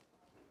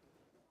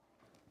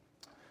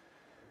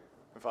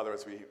Father,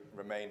 as we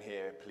remain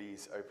here,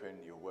 please open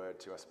your word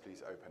to us.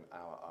 Please open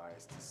our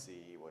eyes to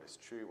see what is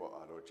true, what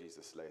our Lord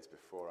Jesus lays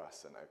before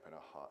us, and open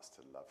our hearts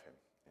to love him.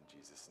 In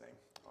Jesus' name,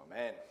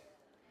 amen.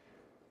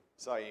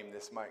 Saeem,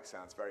 this mic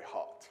sounds very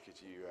hot. Could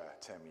you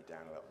turn me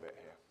down a little bit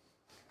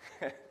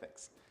here?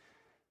 Thanks.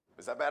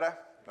 Is that better?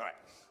 All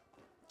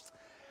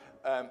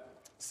right.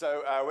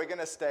 So we're going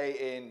to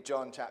stay in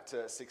John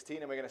chapter 16,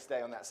 and we're going to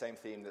stay on that same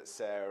theme that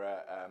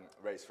Sarah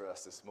raised for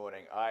us this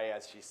morning. I,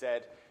 as she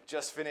said,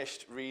 just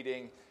finished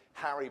reading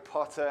Harry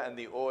Potter and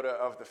the Order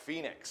of the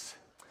Phoenix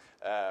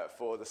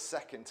for the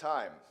second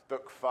time,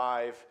 book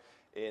 5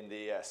 in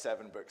the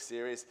 7-book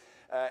series.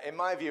 In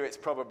my view, it's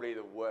probably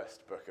the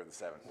worst book of the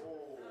 7.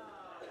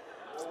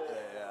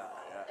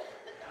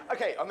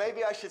 Okay, or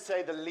maybe I should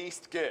say the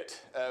least good,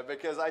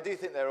 because I do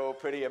think they're all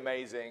pretty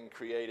amazing,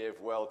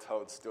 creative,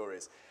 well-told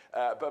stories.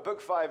 But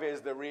book 5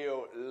 is the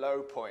real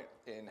low point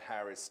in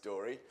Harry's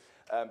story,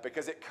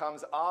 because it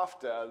comes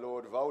after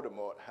Lord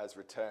Voldemort has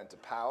returned to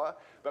power,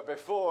 but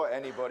before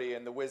anybody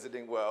in the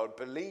wizarding world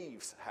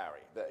believes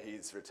Harry that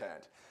he's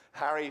returned.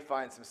 Harry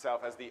finds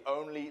himself as the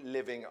only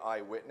living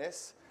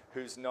eyewitness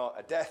who's not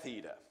a Death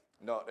Eater,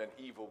 not an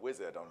evil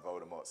wizard on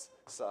Voldemort's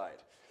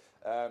side.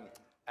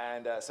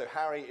 So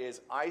Harry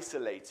is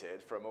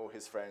isolated from all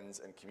his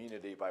friends and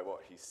community by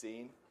what he's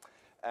seen.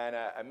 And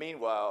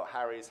meanwhile,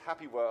 Harry's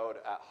happy world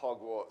at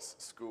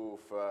Hogwarts School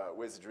for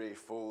Wizardry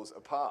falls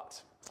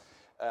apart.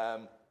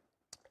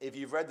 If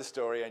you've read the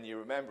story and you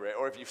remember it,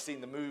 or if you've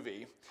seen the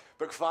movie,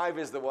 book 5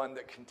 is the one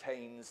that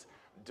contains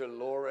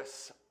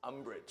Dolores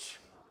Umbridge,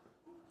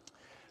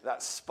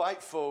 that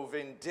spiteful,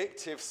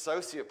 vindictive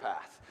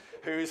sociopath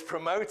who's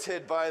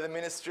promoted by the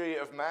Ministry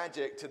of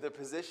Magic to the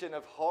position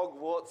of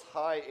Hogwarts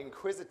High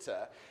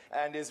Inquisitor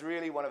and is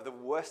really one of the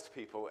worst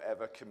people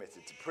ever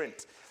committed to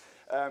print.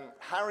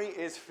 Harry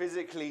is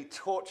physically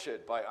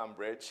tortured by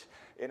Umbridge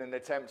in an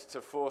attempt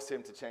to force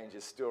him to change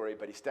his story,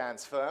 but he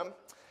stands firm,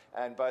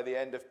 and by the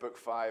end of book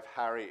 5,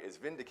 Harry is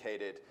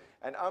vindicated,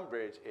 and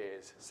Umbridge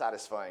is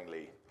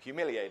satisfyingly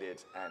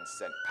humiliated and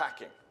sent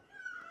packing.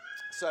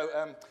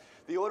 So,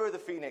 the Order of the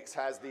Phoenix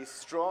has these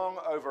strong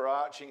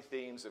overarching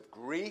themes of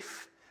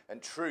grief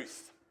and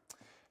truth.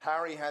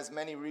 Harry has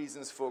many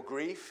reasons for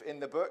grief in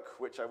the book,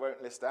 which I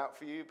won't list out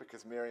for you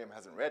because Miriam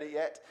hasn't read it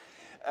yet.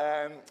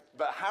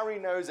 But Harry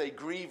knows a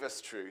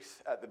grievous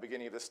truth at the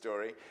beginning of the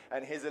story,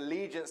 and his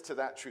allegiance to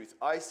that truth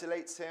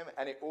isolates him,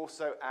 and it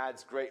also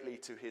adds greatly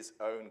to his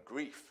own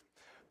grief.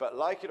 But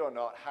like it or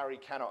not, Harry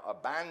cannot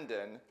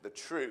abandon the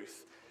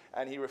truth,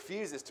 and he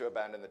refuses to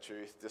abandon the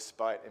truth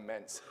despite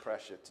immense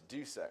pressure to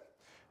do so.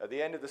 At the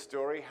end of the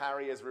story,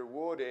 Harry is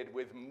rewarded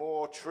with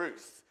more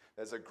truth.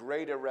 There's a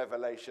greater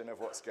revelation of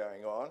what's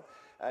going on,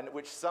 and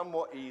which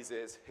somewhat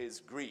eases his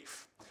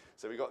grief.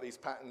 So we've got these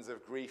patterns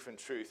of grief and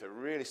truth are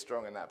really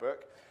strong in that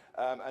book.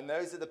 And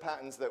those are the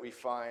patterns that we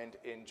find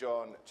in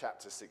John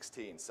chapter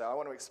 16. So I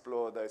want to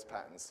explore those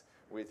patterns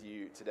with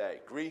you today.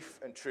 Grief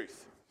and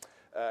truth.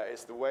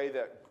 It's the way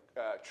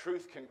that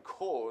truth can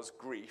cause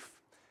grief,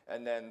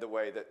 and then the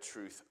way that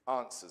truth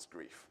answers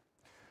grief.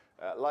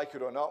 Like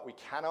it or not, we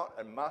cannot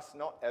and must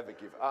not ever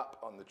give up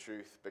on the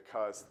truth,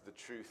 because the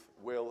truth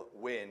will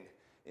win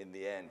in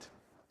the end.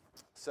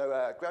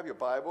 So grab your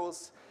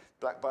Bibles,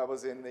 black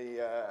Bibles in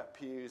the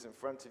pews in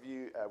front of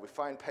you. We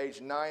find page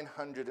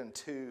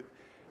 902,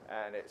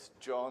 and it's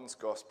John's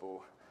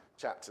Gospel,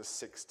 chapter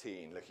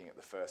 16, looking at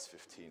the first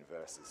 15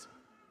 verses.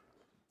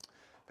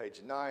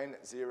 Page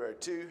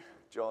 902,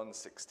 John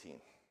 16.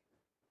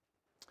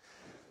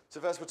 So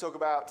first we'll talk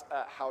about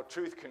how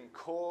truth can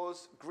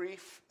cause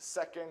grief.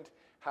 Second,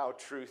 how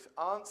truth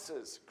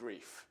answers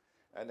grief.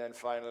 And then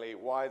finally,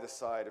 why the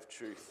side of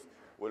truth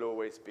will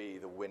always be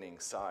the winning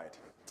side.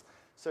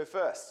 So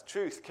first,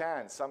 truth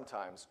can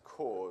sometimes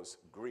cause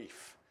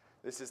grief.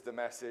 This is the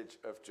message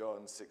of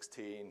John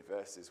 16,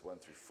 verses 1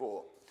 through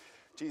 4.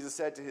 Jesus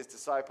said to his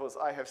disciples,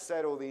 "I have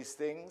said all these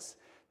things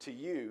to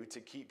you to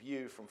keep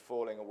you from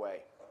falling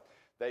away.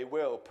 They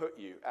will put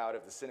you out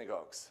of the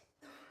synagogues.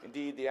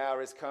 Indeed, the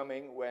hour is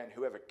coming when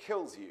whoever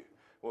kills you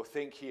will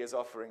think he is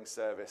offering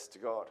service to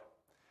God.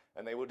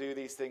 And they will do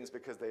these things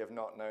because they have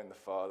not known the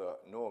Father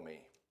nor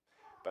me.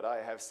 But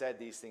I have said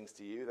these things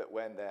to you, that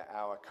when their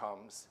hour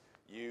comes,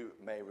 you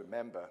may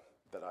remember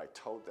that I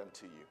told them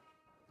to you."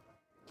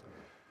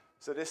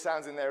 So this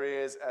sounds in their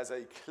ears as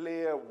a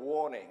clear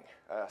warning,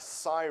 a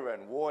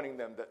siren warning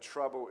them that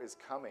trouble is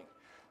coming.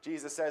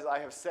 Jesus says, "I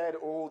have said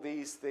all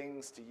these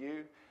things to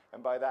you,"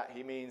 and by that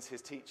he means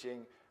his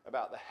teaching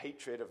about the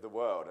hatred of the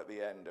world at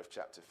the end of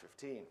chapter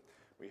 15.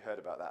 We heard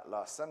about that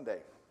last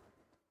Sunday.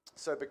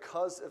 So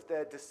because of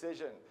their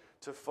decision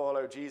to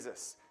follow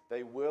Jesus,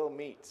 they will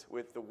meet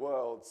with the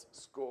world's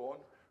scorn,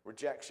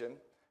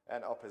 rejection,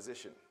 and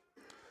opposition.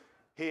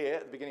 Here,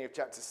 at the beginning of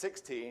chapter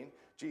 16,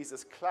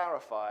 Jesus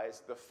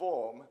clarifies the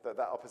form that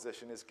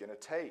opposition is going to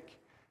take.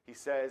 He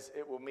says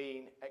it will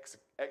mean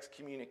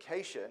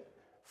excommunication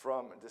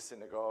from the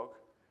synagogue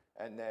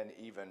and then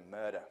even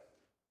murder.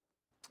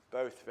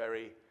 Both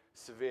very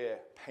severe,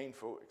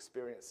 painful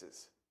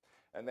experiences.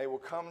 And they will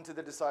come to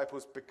the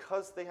disciples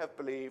because they have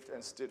believed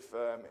and stood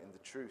firm in the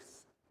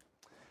truth.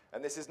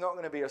 And this is not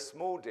going to be a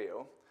small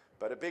deal,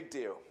 but a big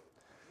deal.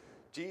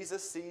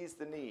 Jesus sees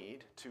the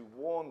need to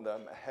warn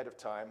them ahead of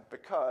time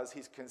because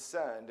he's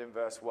concerned in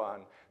verse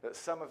 1 that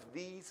some of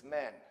these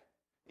men,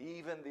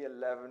 even the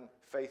 11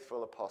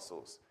 faithful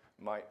apostles,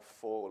 might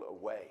fall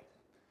away.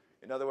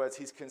 In other words,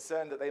 he's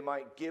concerned that they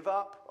might give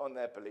up on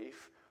their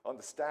belief, on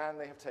the stand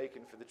they have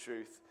taken for the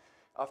truth,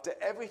 after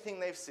everything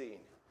they've seen,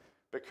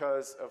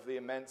 because of the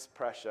immense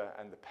pressure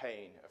and the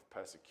pain of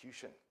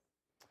persecution.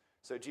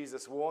 So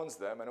Jesus warns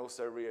them and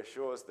also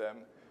reassures them,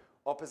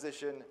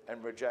 opposition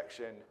and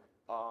rejection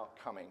are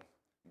coming.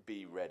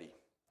 Be ready.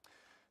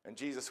 And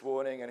Jesus'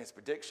 warning and his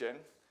prediction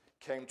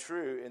came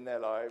true in their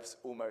lives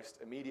almost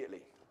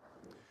immediately.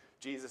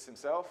 Jesus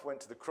himself went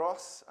to the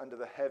cross under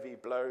the heavy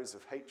blows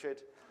of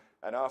hatred,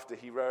 and after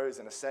he rose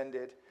and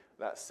ascended,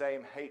 that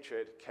same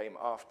hatred came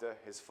after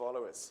his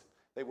followers.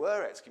 They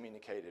were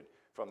excommunicated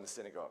from the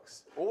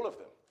synagogues, all of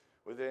them,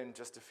 within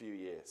just a few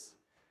years.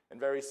 And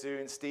very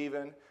soon,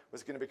 Stephen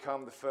was going to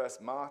become the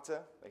first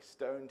martyr. They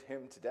stoned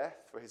him to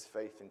death for his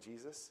faith in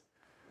Jesus.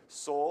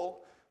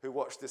 Saul, who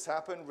watched this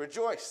happen,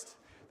 rejoiced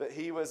that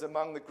he was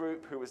among the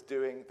group who was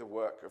doing the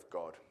work of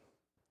God.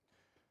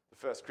 The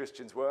first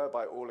Christians were,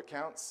 by all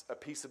accounts, a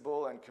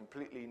peaceable and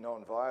completely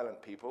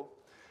non-violent people,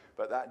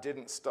 but that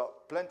didn't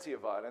stop plenty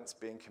of violence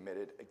being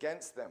committed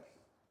against them.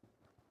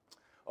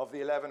 Of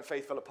the 11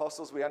 faithful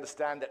apostles, we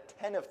understand that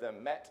 10 of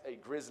them met a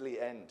grisly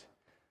end,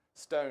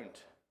 stoned,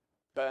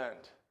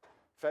 burned,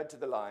 fed to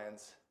the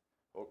lions,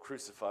 or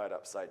crucified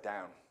upside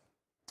down.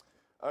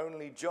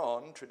 Only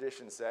John,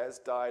 tradition says,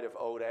 died of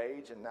old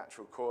age and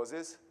natural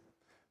causes,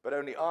 but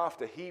only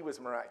after he was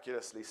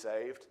miraculously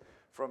saved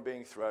from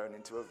being thrown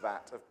into a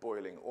vat of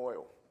boiling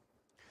oil.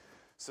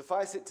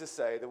 Suffice it to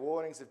say, the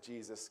warnings of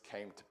Jesus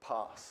came to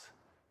pass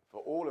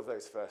for all of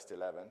those first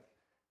 11,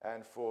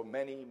 and for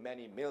many,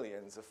 many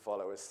millions of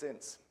followers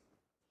since.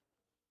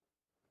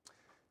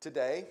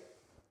 Today,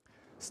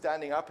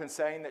 standing up and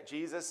saying that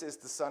Jesus is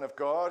the Son of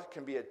God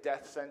can be a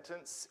death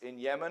sentence in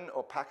Yemen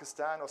or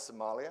Pakistan or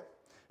Somalia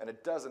and a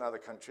dozen other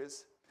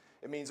countries.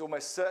 It means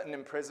almost certain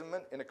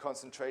imprisonment in a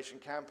concentration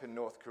camp in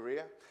North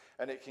Korea,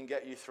 and it can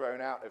get you thrown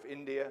out of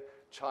India,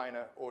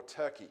 China, or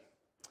Turkey.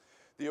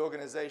 The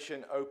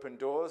organization Open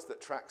Doors,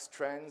 that tracks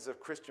trends of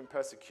Christian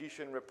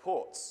persecution,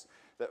 reports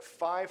that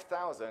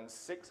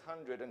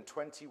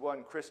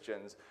 5,621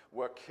 Christians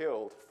were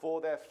killed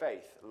for their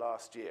faith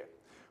last year,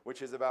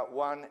 which is about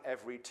 1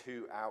 every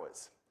 2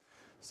 hours.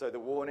 So the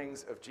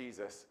warnings of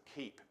Jesus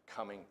keep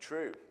coming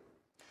true.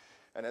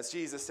 And as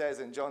Jesus says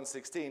in John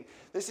 16,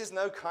 this is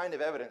no kind of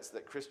evidence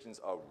that Christians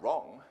are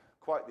wrong,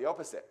 quite the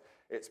opposite.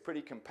 It's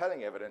pretty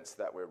compelling evidence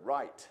that we're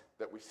right,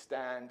 that we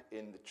stand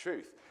in the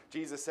truth.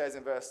 Jesus says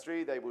in verse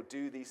 3, they will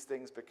do these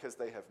things because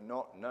they have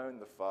not known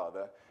the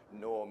Father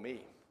nor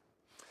me.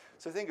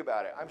 So think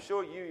about it. I'm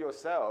sure you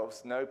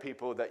yourselves know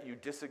people that you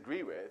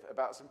disagree with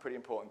about some pretty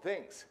important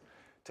things.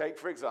 Take,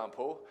 for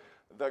example,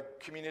 the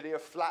community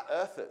of flat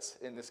earthers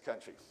in this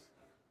country.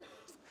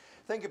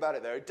 Think about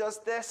it, though. Does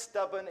their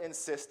stubborn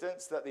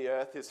insistence that the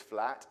earth is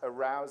flat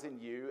arouse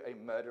in you a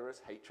murderous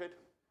hatred?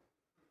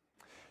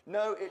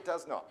 No, it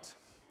does not.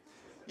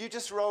 You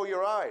just roll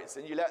your eyes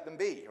and you let them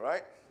be,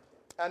 right?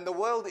 And the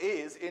world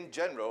is, in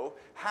general,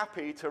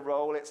 happy to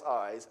roll its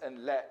eyes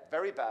and let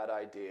very bad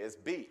ideas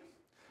be.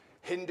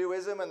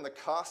 Hinduism and the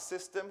caste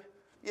system,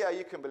 yeah,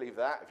 you can believe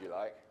that if you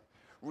like.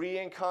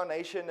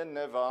 Reincarnation and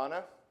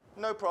nirvana,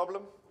 no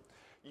problem.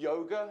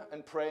 Yoga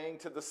and praying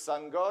to the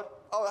sun god,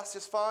 oh, that's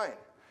just fine.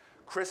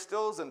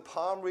 Crystals and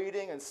palm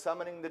reading and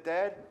summoning the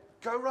dead,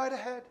 go right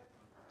ahead.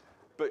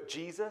 But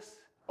Jesus,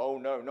 oh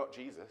no, not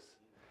Jesus.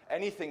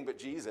 Anything but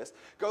Jesus.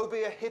 Go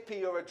be a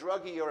hippie or a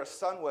druggie or a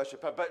sun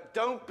worshiper, but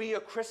don't be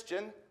a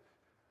Christian.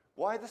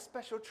 Why the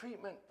special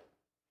treatment?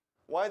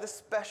 Why the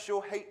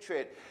special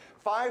hatred?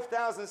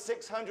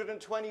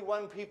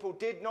 5,621 people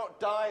did not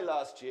die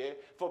last year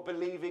for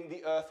believing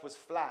the earth was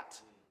flat.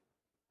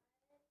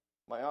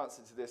 My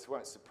answer to this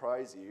won't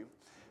surprise you,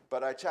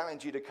 but I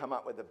challenge you to come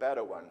up with a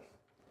better one.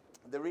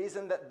 The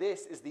reason that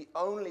this is the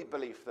only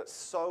belief that's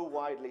so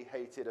widely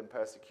hated and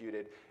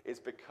persecuted is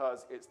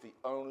because it's the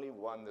only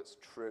one that's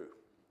true.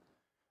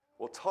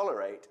 We'll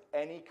tolerate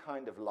any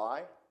kind of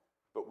lie,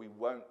 but we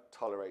won't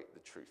tolerate the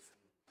truth.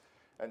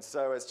 And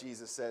so, as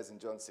Jesus says in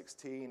John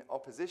 16,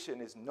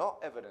 opposition is not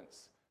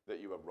evidence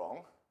that you are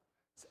wrong.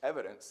 It's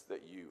evidence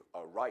that you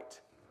are right.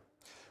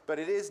 But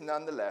it is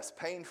nonetheless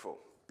painful.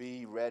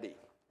 Be ready.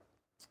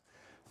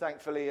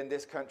 Thankfully, in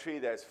this country,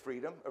 there's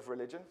freedom of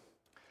religion.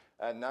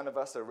 And none of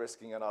us are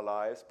risking our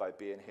lives by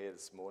being here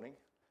this morning.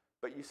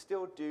 But you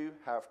still do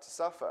have to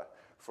suffer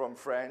from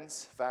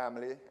friends,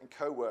 family, and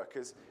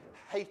co-workers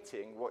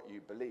hating what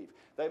you believe.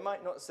 They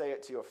might not say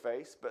it to your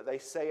face, but they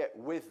say it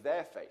with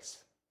their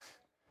face.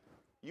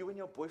 You and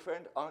your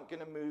boyfriend aren't going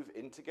to move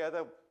in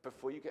together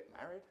before you get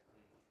married?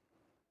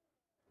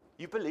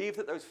 You believe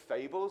that those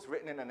fables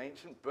written in an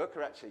ancient book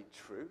are actually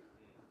true?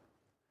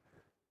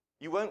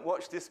 You won't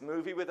watch this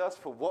movie with us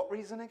for what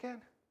reason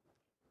again?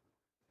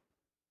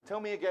 Tell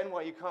me again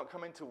why you can't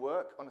come into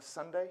work on a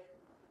Sunday.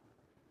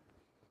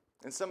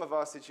 In some of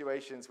our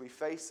situations, we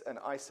face an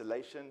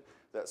isolation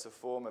that's a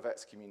form of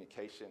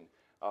excommunication.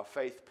 Our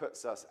faith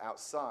puts us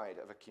outside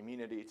of a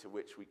community to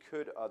which we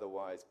could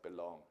otherwise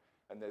belong,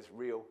 and there's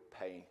real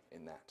pain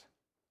in that.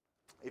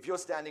 If you're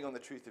standing on the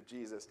truth of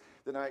Jesus,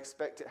 then I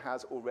expect it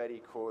has already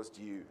caused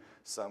you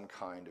some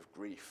kind of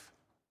grief.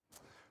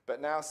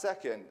 But now,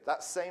 second,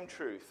 that same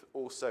truth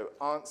also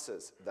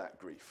answers that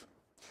grief.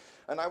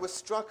 And I was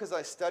struck as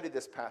I studied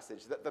this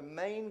passage that the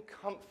main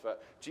comfort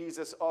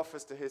Jesus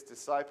offers to his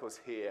disciples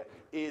here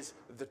is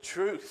the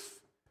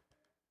truth.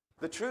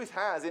 The truth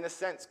has, in a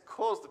sense,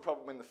 caused the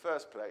problem in the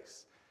first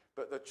place,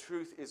 but the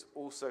truth is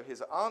also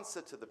his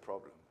answer to the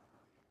problem.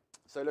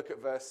 So look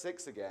at verse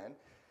 6 again.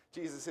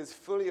 Jesus is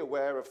fully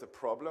aware of the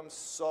problem.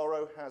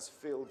 Sorrow has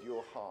filled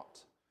your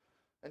heart.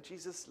 And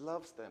Jesus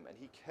loves them and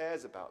he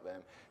cares about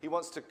them. He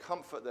wants to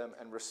comfort them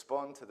and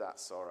respond to that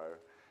sorrow.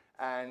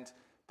 And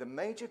the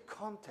major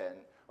content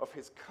of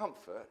his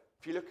comfort,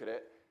 if you look at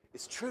it,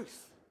 is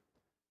truth.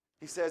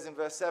 He says in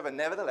verse 7,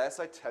 "Nevertheless,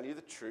 I tell you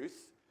the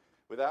truth.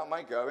 Without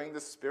my going,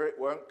 the Spirit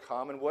won't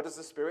come." And what does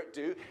the Spirit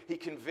do? He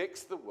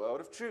convicts the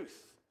world of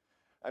truth.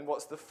 And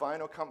what's the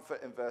final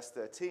comfort in verse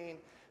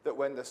 13? That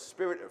when the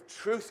Spirit of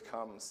truth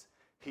comes,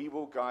 he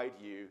will guide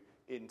you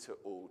into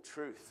all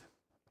truth.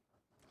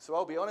 So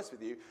I'll be honest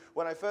with you,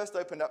 when I first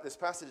opened up this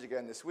passage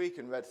again this week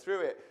and read through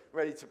it,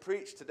 ready to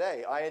preach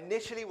today, I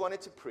initially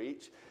wanted to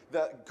preach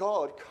that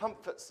God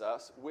comforts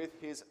us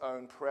with his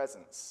own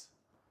presence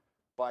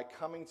by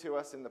coming to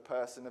us in the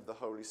person of the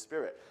Holy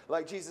Spirit.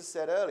 Like Jesus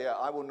said earlier,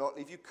 "I will not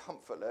leave you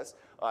comfortless,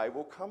 I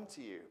will come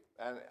to you."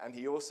 And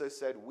he also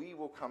said, we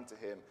will come to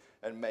him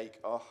and make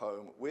our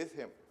home with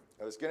him.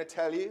 I was going to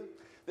tell you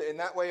that in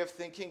that way of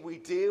thinking, we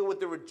deal with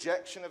the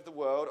rejection of the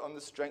world on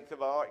the strength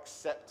of our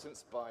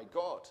acceptance by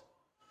God.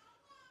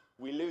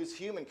 We lose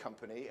human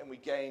company and we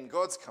gain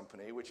God's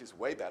company, which is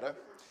way better.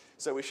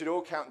 So we should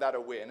all count that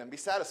a win and be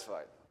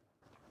satisfied.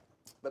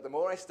 But the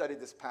more I studied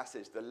this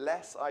passage, the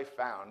less I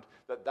found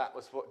that that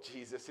was what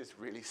Jesus is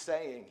really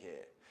saying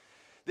here.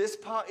 This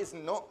part is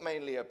not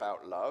mainly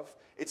about love.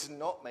 It's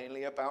not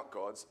mainly about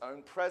God's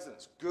own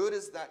presence. Good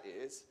as that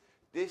is,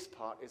 this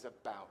part is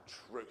about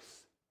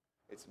truth.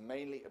 It's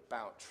mainly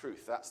about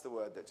truth. That's the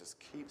word that just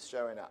keeps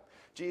showing up.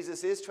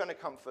 Jesus is trying to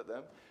comfort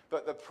them,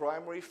 but the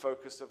primary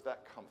focus of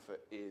that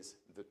comfort is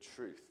the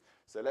truth.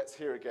 So let's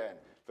hear again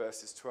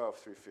verses 12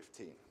 through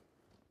 15.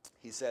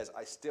 He says,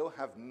 "I still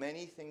have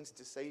many things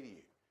to say to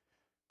you,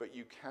 but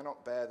you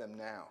cannot bear them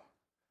now.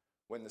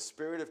 When the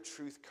Spirit of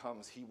truth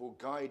comes, he will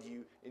guide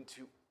you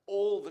into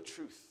all the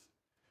truth.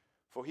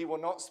 For he will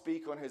not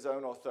speak on his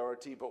own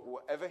authority, but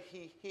whatever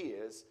he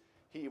hears,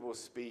 he will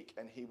speak,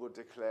 and he will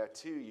declare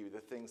to you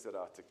the things that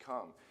are to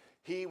come.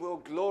 He will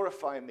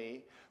glorify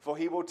me, for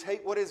he will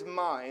take what is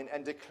mine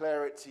and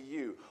declare it to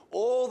you.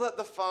 All that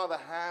the Father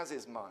has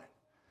is mine.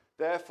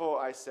 Therefore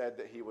I said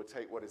that he will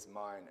take what is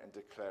mine and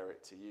declare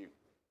it to you."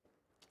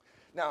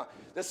 Now,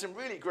 there's some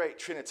really great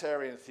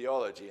Trinitarian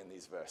theology in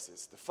these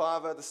verses. The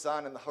Father, the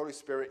Son, and the Holy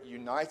Spirit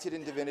united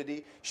in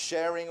divinity,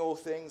 sharing all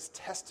things,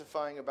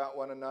 testifying about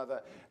one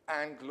another,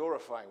 and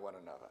glorifying one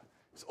another.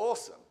 It's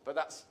awesome, but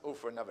that's all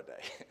for another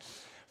day.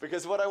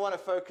 Because what I want to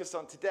focus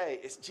on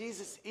today is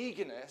Jesus'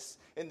 eagerness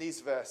in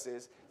these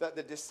verses that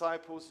the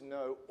disciples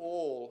know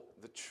all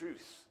the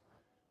truth.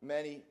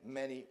 Many,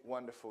 many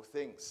wonderful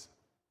things.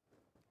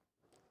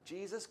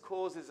 Jesus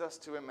causes us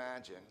to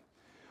imagine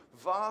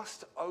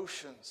vast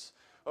oceans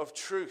of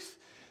truth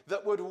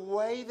that would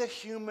weigh the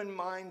human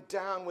mind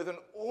down with an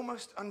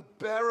almost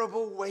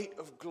unbearable weight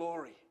of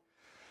glory.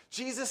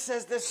 Jesus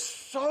says there's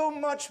so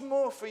much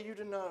more for you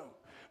to know.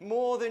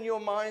 More than your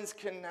minds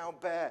can now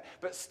bear.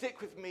 But stick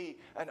with me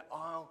and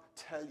I'll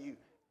tell you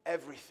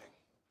everything.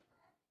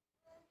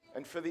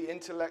 And for the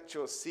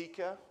intellectual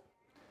seeker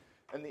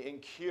and the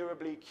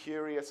incurably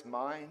curious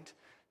mind,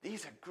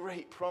 these are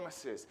great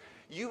promises.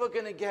 You are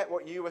going to get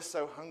what you were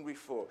so hungry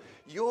for.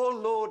 Your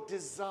Lord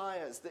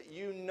desires that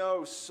you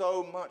know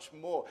so much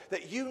more,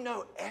 that you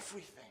know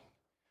everything.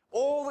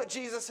 All that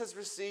Jesus has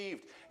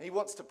received, and he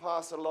wants to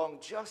pass along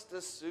just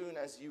as soon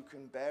as you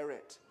can bear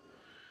it.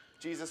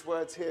 Jesus'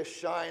 words here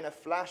shine a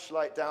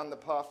flashlight down the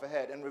path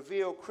ahead and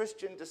reveal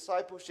Christian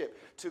discipleship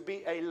to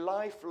be a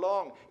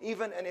lifelong,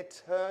 even an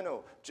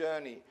eternal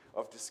journey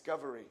of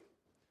discovery.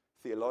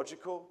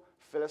 Theological,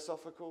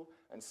 philosophical,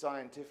 and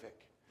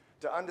scientific.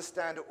 To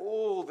understand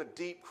all the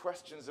deep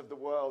questions of the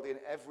world in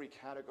every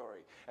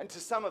category. And to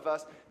some of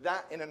us,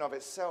 that in and of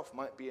itself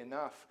might be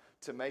enough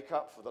to make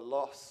up for the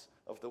loss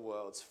of the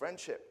world's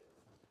friendship.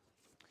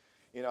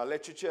 In our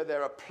literature,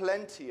 there are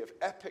plenty of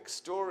epic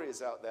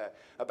stories out there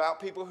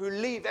about people who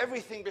leave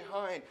everything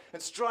behind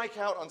and strike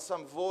out on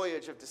some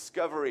voyage of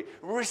discovery,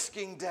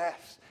 risking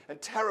death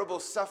and terrible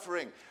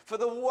suffering for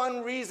the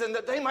one reason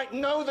that they might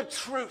know the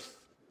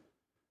truth.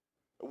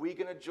 Are we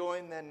going to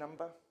join their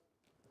number?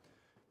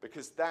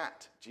 Because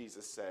that,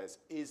 Jesus says,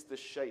 is the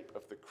shape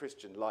of the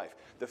Christian life.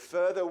 The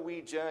further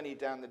we journey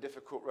down the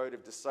difficult road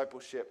of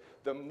discipleship,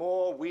 the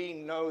more we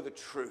know the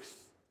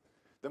truth.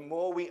 the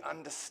more we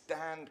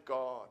understand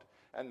God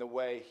and the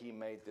way he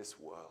made this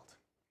world.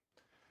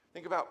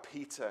 Think about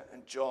Peter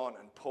and John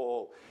and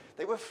Paul.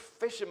 They were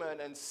fishermen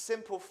and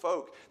simple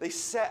folk. They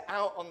set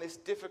out on this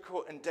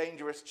difficult and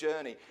dangerous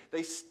journey.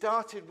 They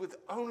started with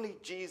only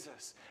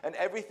Jesus and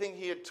everything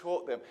he had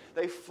taught them.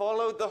 They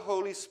followed the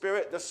Holy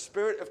Spirit, the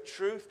Spirit of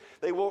truth.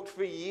 They walked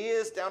for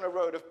years down a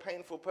road of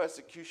painful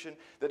persecution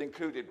that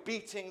included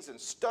beatings and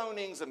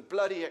stonings and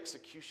bloody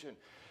execution.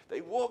 They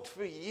walked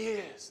for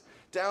years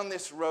down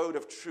this road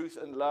of truth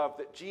and love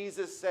that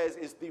Jesus says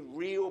is the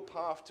real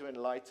path to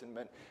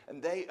enlightenment.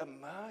 And they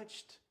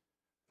emerged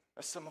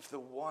as some of the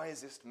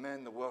wisest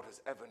men the world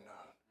has ever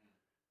known.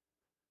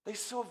 They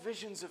saw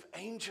visions of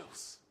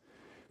angels,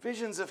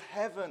 visions of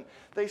heaven.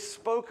 They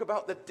spoke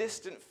about the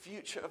distant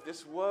future of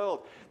this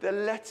world. The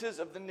letters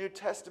of the New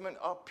Testament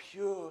are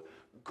pure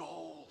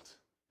gold.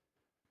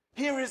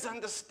 Here is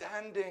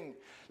understanding.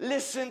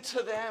 Listen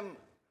to them.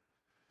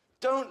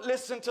 Don't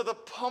listen to the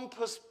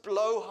pompous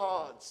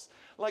blowhards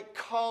like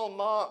Karl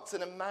Marx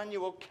and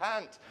Immanuel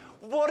Kant.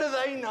 What do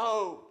they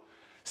know?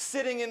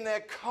 Sitting in their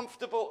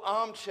comfortable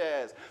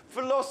armchairs,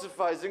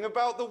 philosophizing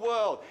about the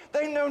world.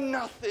 They know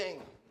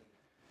nothing.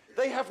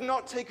 They have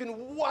not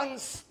taken one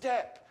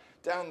step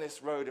down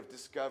this road of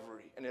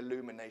discovery and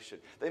illumination.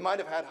 They might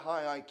have had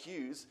high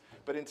IQs,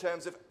 but in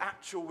terms of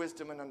actual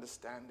wisdom and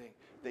understanding,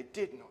 they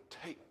did not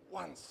take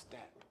one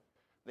step.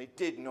 They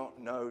did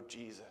not know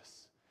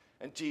Jesus.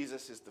 And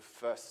Jesus is the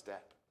first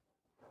step.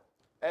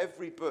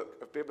 Every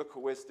book of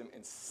biblical wisdom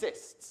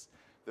insists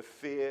the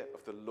fear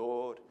of the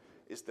Lord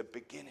is the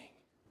beginning,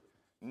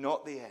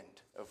 not the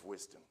end of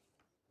wisdom.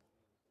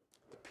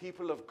 The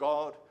people of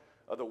God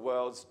are the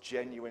world's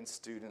genuine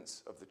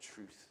students of the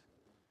truth.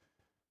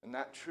 And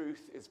that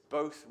truth is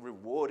both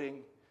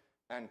rewarding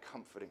and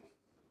comforting.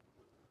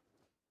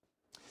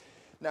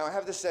 Now, I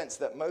have the sense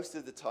that most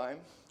of the time,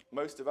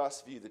 most of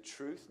us view the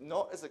truth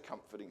not as a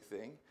comforting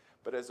thing,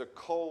 but as a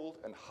cold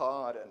and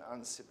hard and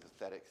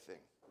unsympathetic thing.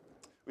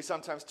 We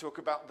sometimes talk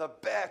about the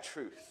bare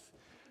truth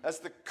as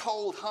the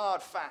cold,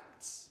 hard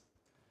facts.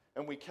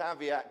 And we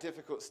caveat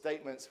difficult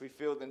statements we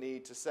feel the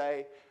need to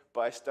say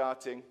by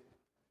starting,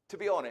 to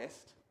be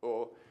honest,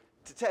 or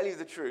to tell you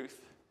the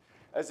truth,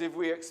 as if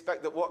we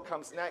expect that what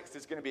comes next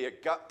is going to be a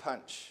gut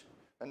punch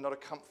and not a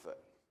comfort.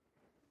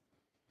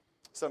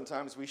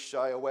 Sometimes we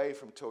shy away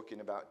from talking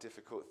about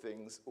difficult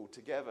things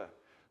altogether,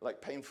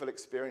 like painful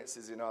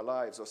experiences in our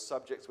lives or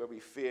subjects where we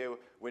fear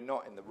we're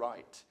not in the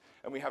right.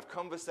 And we have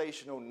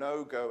conversational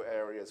no-go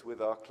areas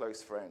with our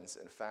close friends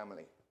and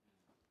family.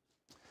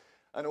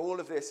 And all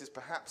of this is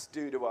perhaps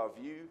due to our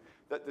view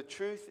that the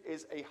truth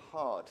is a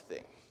hard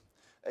thing,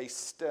 a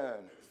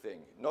stern thing,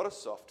 not a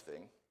soft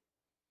thing.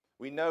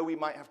 We know we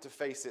might have to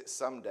face it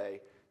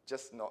someday,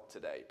 just not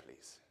today,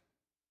 please.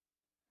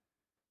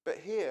 But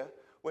here,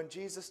 when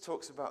Jesus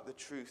talks about the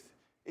truth,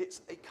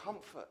 it's a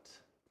comfort,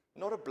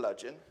 not a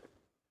bludgeon.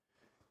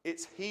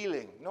 It's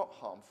healing, not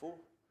harmful.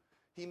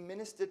 He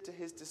ministered to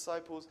his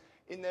disciples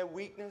in their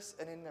weakness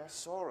and in their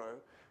sorrow,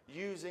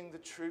 using the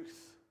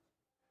truth,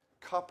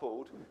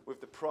 coupled with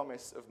the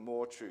promise of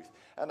more truth.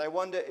 And I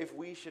wonder if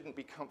we shouldn't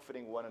be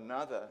comforting one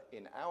another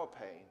in our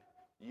pain,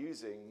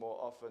 using more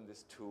often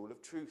this tool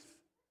of truth,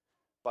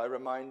 by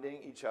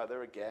reminding each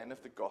other again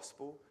of the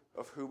gospel,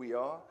 of who we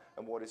are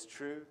and what is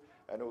true,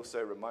 and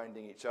also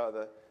reminding each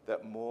other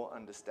that more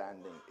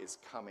understanding is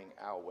coming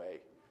our way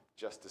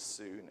just as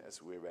soon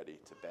as we're ready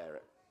to bear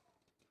it.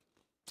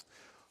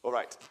 All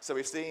right, so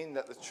we've seen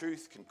that the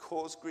truth can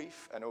cause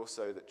grief and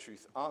also that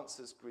truth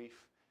answers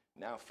grief.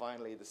 Now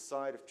finally, the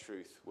side of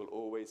truth will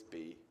always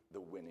be the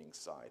winning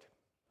side.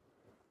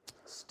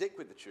 Stick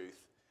with the truth,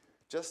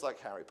 just like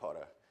Harry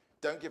Potter.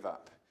 Don't give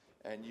up,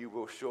 and you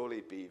will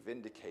surely be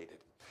vindicated.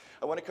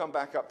 I want to come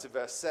back up to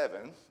verse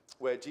 7,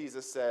 where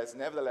Jesus says,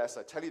 "Nevertheless,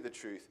 I tell you the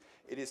truth,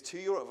 it is to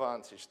your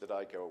advantage that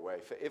I go away.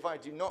 For if I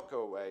do not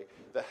go away,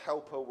 the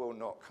Helper will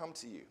not come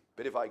to you.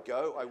 But if I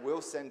go, I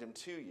will send him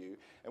to you.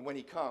 And when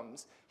he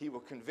comes, he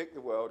will convict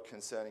the world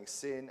concerning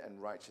sin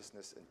and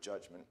righteousness and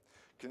judgment.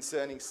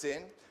 Concerning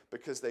sin,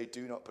 because they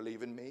do not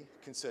believe in me.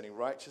 Concerning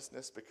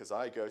righteousness, because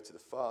I go to the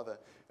Father,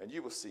 and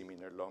you will see me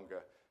no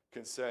longer.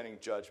 Concerning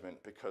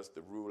judgment, because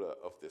the ruler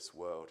of this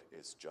world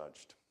is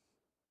judged."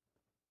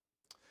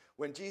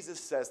 When Jesus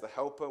says the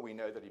Helper, we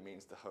know that he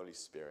means the Holy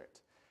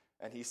Spirit.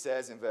 And he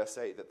says in verse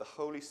 8 that the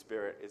Holy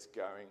Spirit is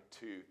going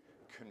to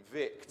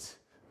convict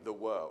the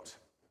world.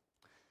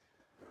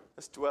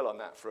 Let's dwell on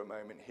that for a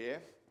moment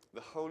here.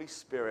 The Holy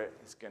Spirit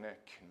is going to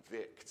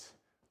convict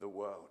the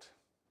world.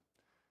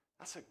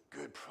 That's a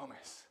good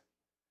promise.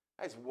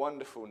 That is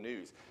wonderful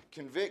news.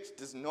 Convict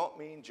does not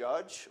mean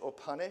judge or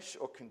punish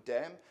or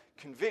condemn.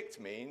 Convict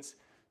means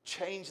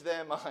change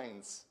their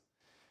minds.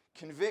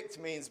 Convict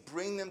means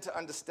bring them to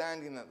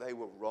understanding that they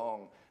were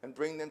wrong and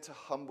bring them to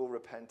humble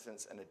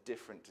repentance and a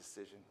different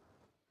decision.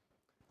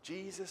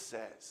 Jesus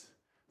says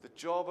the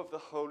job of the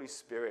Holy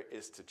Spirit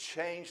is to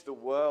change the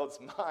world's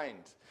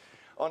mind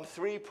on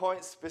 3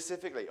 points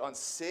specifically, on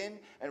sin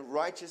and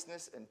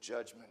righteousness and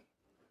judgment.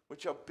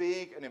 which are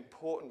big and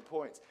important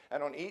points.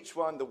 And on each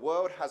one, the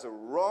world has a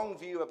wrong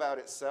view about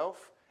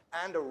itself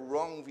and a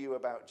wrong view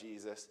about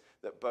Jesus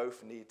that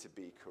both need to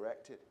be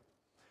corrected.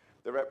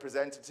 The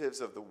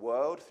representatives of the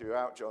world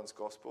throughout John's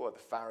gospel are the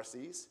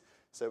Pharisees,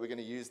 so we're going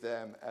to use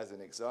them as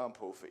an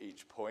example for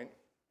each point.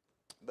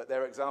 But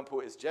their example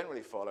is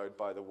generally followed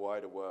by the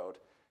wider world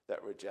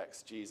that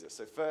rejects Jesus.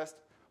 So first,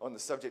 on the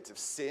subject of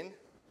sin,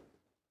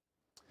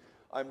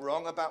 I'm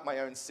wrong about my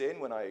own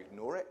sin when I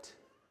ignore it,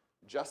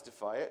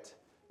 justify it,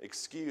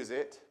 excuse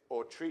it,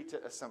 or treat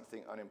it as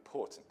something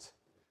unimportant.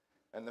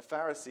 And the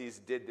Pharisees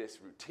did this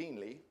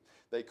routinely.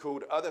 They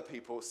called other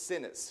people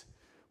sinners,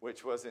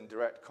 which was in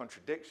direct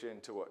contradiction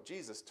to what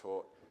Jesus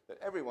taught, that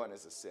everyone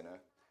is a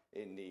sinner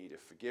in need of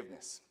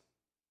forgiveness.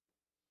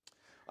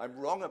 I'm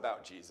wrong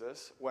about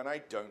Jesus when I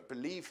don't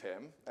believe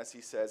him, as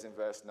he says in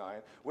verse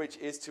 9, which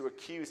is to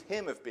accuse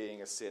him of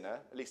being a sinner,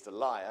 at least a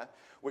liar,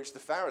 which the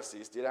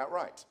Pharisees did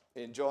outright.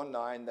 In John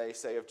 9, they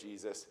say of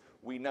Jesus,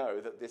 "We know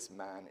that this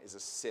man is a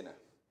sinner."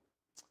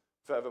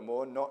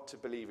 Furthermore, not to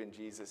believe in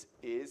Jesus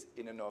is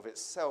in and of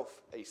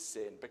itself a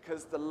sin,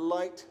 because the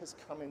light has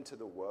come into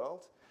the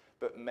world,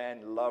 but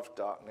men love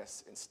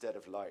darkness instead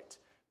of light,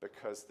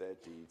 because their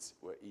deeds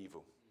were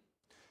evil.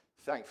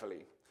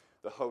 Thankfully,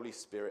 the Holy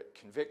Spirit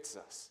convicts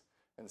us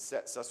and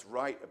sets us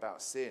right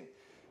about sin.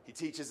 He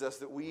teaches us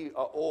that we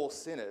are all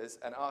sinners,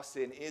 and our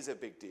sin is a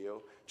big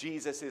deal.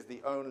 Jesus is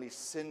the only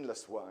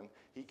sinless one.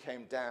 He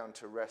came down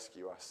to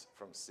rescue us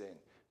from sin.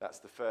 That's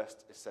the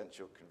first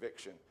essential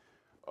conviction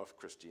of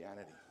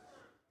Christianity.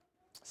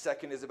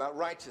 Second is about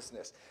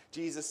righteousness.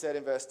 Jesus said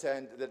in verse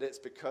 10 that it's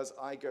because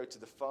I go to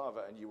the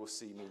Father and you will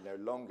see me no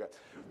longer.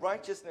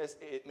 Righteousness,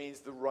 it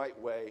means the right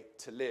way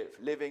to live,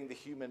 living the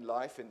human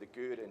life in the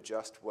good and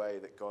just way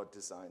that God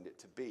designed it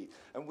to be.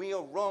 And we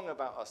are wrong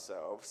about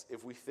ourselves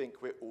if we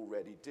think we're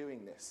already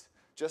doing this,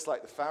 just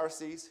like the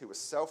Pharisees who were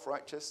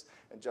self-righteous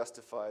and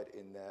justified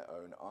in their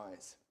own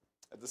eyes.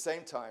 At the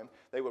same time,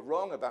 they were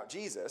wrong about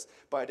Jesus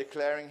by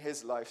declaring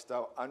his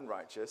lifestyle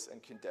unrighteous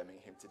and condemning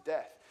him to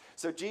death.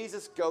 So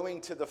Jesus going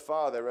to the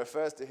Father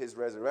refers to his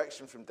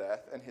resurrection from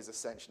death and his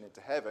ascension into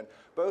heaven,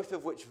 both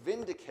of which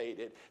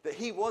vindicated that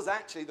he was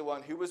actually the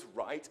one who was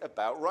right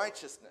about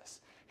righteousness.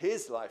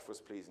 His life was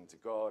pleasing to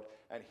God,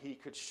 and he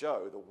could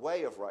show the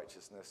way of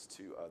righteousness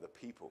to other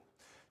people.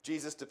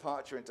 Jesus'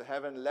 departure into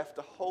heaven left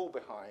a hole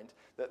behind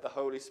that the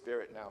Holy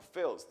Spirit now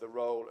fills, the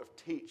role of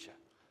teacher.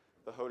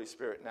 The Holy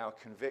Spirit now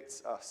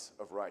convicts us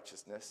of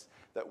righteousness,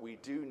 that we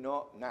do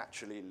not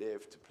naturally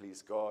live to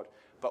please God,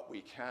 but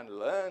we can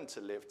learn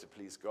to live to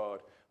please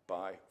God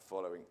by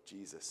following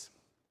Jesus.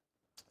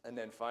 And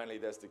then finally,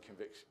 there's the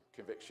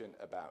conviction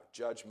about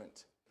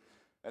judgment.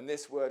 And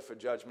this word for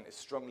judgment is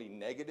strongly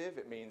negative.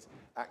 It means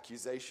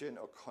accusation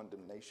or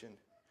condemnation.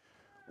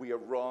 We are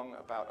wrong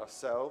about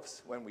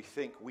ourselves when we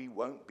think we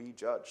won't be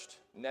judged,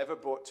 never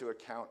brought to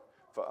account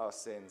for our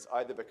sins,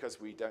 either because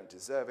we don't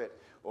deserve it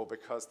or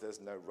because there's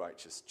no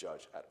righteous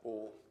judge at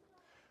all.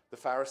 The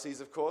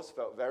Pharisees, of course,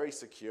 felt very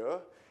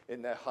secure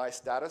in their high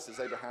status as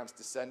Abraham's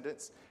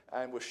descendants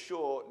and were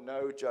sure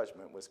no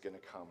judgment was going to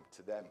come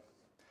to them.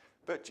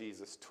 But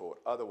Jesus taught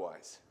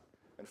otherwise,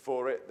 and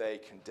for it they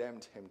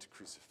condemned him to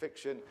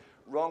crucifixion,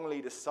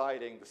 wrongly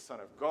deciding the Son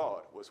of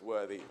God was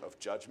worthy of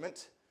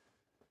judgment.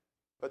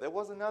 But there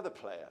was another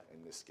player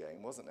in this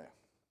game, wasn't there?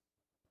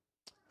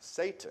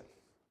 Satan,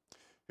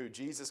 who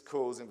Jesus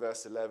calls in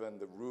verse 11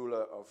 the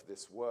ruler of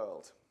this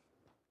world.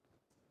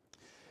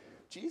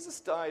 Jesus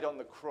died on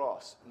the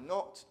cross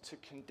not to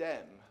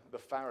condemn the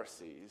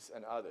Pharisees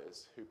and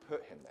others who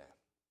put him there,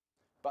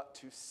 but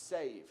to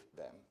save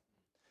them,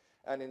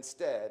 and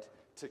instead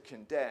to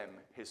condemn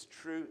his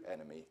true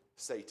enemy,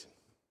 Satan.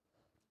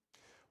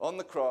 On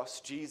the cross,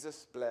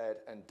 Jesus bled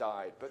and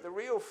died, but the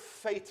real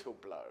fatal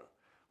blow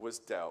was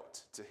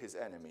dealt to his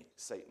enemy,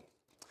 Satan.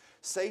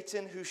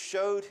 Satan, who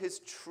showed his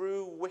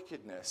true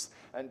wickedness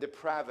and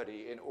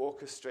depravity in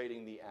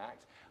orchestrating the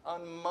act,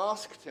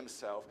 unmasked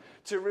himself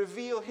to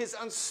reveal his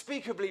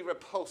unspeakably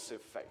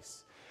repulsive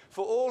face.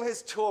 For all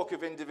his talk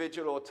of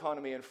individual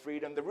autonomy and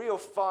freedom, the real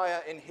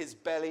fire in his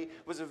belly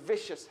was a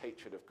vicious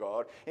hatred of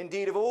God,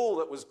 indeed of all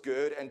that was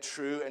good and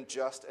true and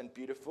just and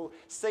beautiful.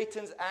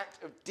 Satan's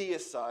act of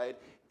deicide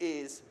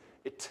is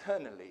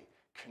eternally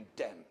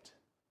condemned,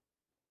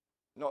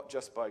 not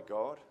just by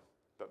God,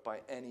 but by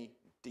any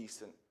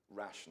decent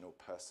rational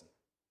person.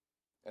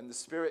 And the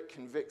Spirit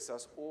convicts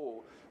us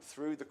all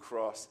through the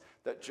cross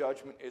that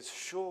judgment is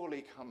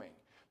surely coming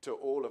to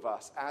all of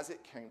us as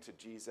it came to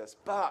Jesus,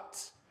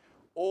 but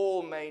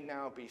all may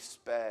now be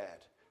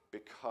spared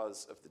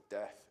because of the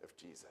death of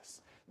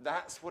Jesus.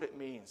 That's what it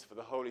means for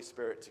the Holy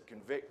Spirit to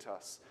convict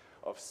us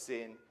of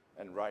sin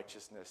and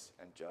righteousness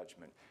and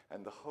judgment.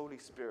 And the Holy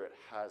Spirit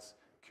has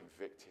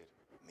convicted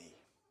me.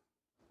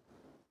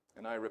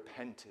 And I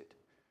repented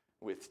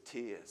with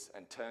tears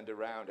and turned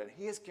around, and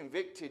he has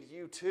convicted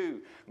you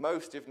too,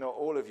 most if not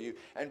all of you,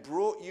 and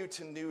brought you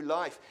to new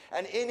life.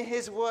 And in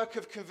his work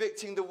of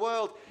convicting the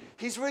world,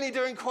 he's really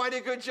doing quite a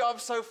good job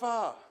so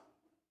far.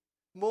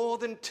 More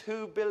than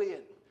 2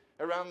 billion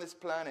around this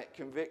planet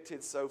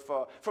convicted so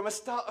far. From a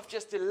start of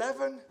just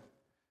 11,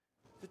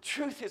 the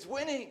truth is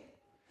winning.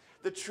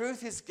 The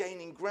truth is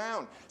gaining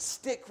ground.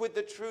 Stick with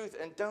the truth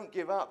and don't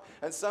give up.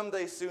 And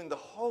someday soon, the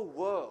whole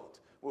world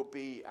will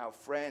be our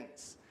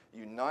friends,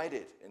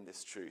 united in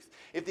this truth.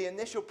 If the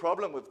initial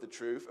problem with the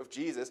truth of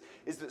Jesus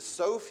is that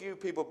so few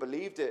people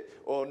believed it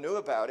or knew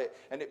about it,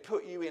 and it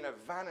put you in a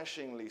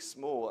vanishingly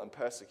small and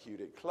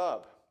persecuted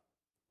club,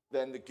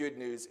 then the good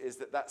news is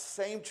that that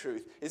same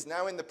truth is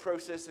now in the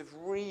process of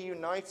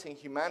reuniting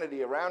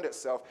humanity around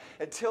itself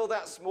until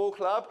that small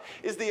club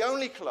is the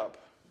only club.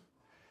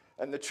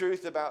 And the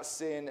truth about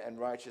sin and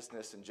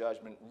righteousness and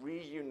judgment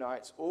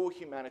reunites all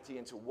humanity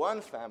into one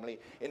family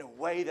in a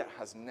way that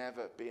has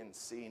never been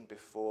seen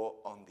before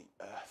on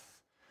the earth.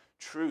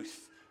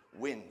 Truth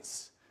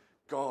wins.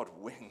 God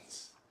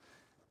wins.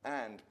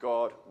 And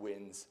God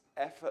wins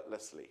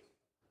effortlessly.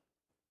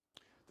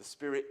 The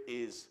Spirit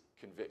is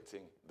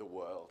convicting the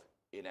world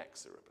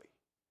inexorably,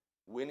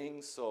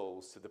 winning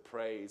souls to the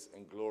praise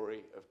and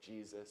glory of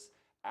Jesus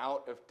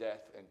out of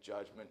death and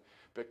judgment,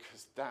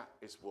 because that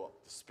is what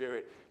the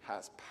Spirit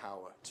has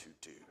power to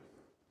do.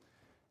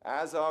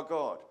 As our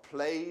God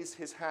plays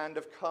his hand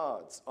of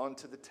cards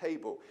onto the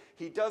table,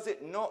 he does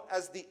it not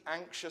as the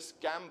anxious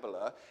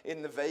gambler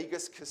in the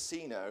Vegas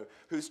casino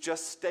who's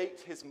just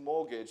staked his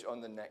mortgage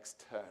on the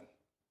next turn.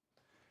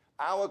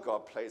 Our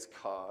God plays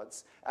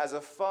cards as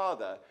a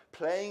father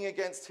playing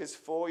against his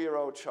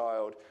 4-year-old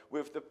child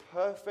with the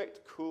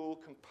perfect, cool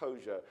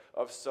composure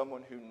of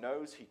someone who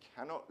knows he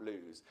cannot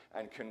lose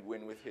and can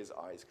win with his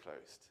eyes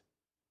closed.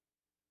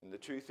 And the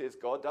truth is,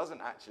 God doesn't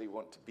actually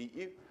want to beat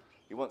you.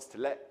 He wants to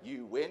let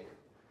you win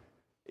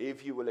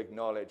if you will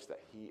acknowledge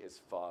that he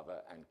is Father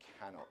and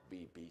cannot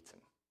be beaten.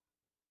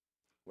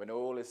 When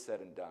all is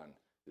said and done,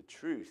 the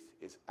truth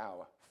is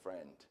our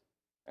friend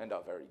and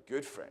our very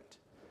good friend.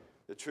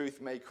 The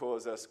truth may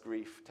cause us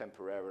grief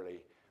temporarily,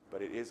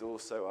 but it is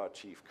also our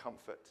chief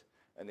comfort.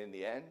 And in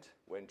the end,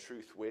 when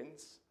truth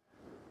wins,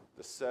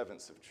 the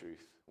servants of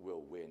truth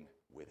will win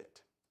with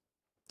it.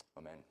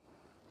 Amen.